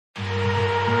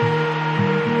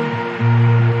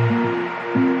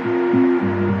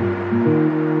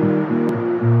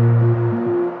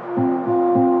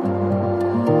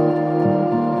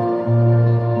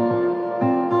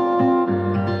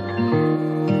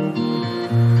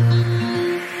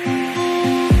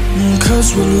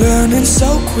'cause we're learning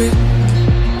so quick.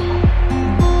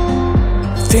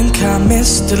 Think I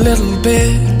missed a little bit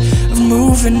of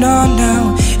moving on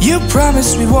now. You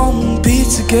promised we won't be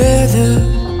together.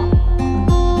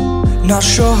 Not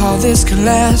sure how this can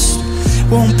last,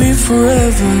 won't be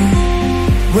forever.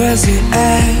 Where's it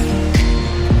at?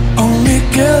 Only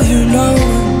girl you know,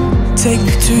 take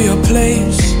me to your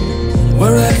place.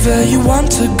 Wherever you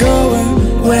want to go, and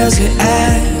where's it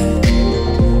at?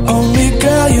 Only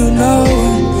girl you know,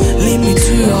 lead me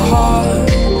to your heart.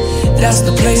 That's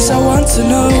the place I want to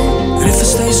know. And if I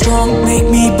stay strong, make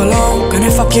me belong. And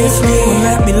if I give me, well,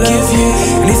 let me love you.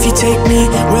 And if you take me,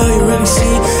 will you really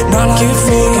see? Not like give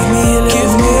me a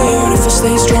little more. And if I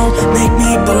stay strong, make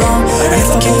me belong. And if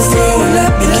I give me, well,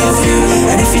 let me love you.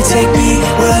 And if you take me,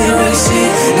 will you really see?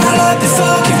 Not like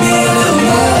before, give me a little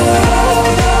more.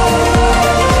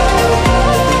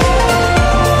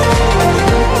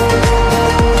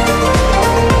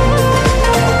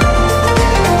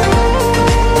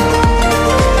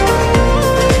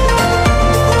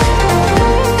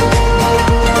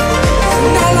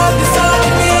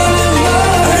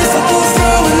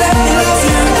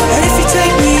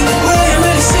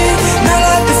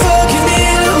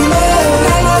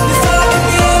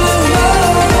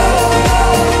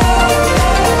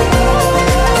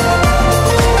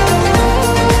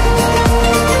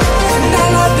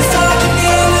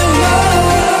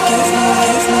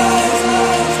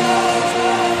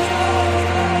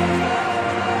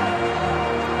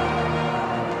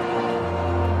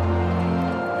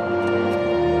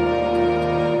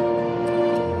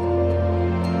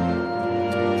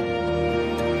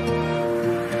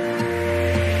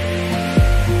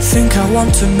 Think I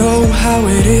want to know how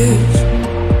it is,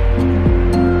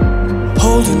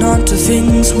 holding on to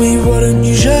things we wouldn't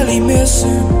usually miss.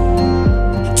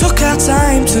 Took our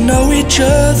time to know each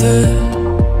other.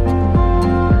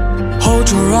 Hold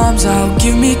your arms out,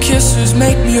 give me kisses,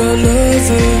 make me your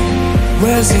lover.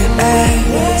 Where's it at?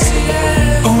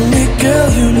 Only girl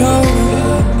you know,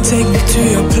 take me to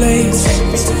your place.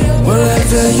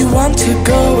 Wherever you want to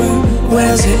go, and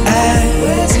where's it at?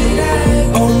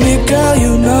 Only girl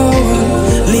you know,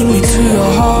 lead me to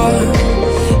your heart.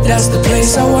 That's the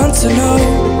place I want to know.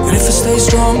 And if I stay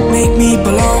strong, make me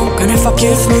belong. And if I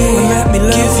give me, let me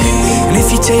love you. And if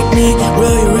you take me,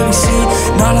 will you really see?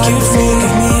 Not like give me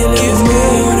a little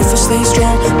more. And if I stay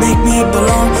strong, make me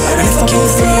belong. And if I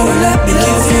give me, let me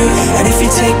love you. And if you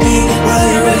take me, will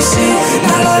you really see?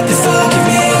 Not like before, give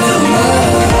me a little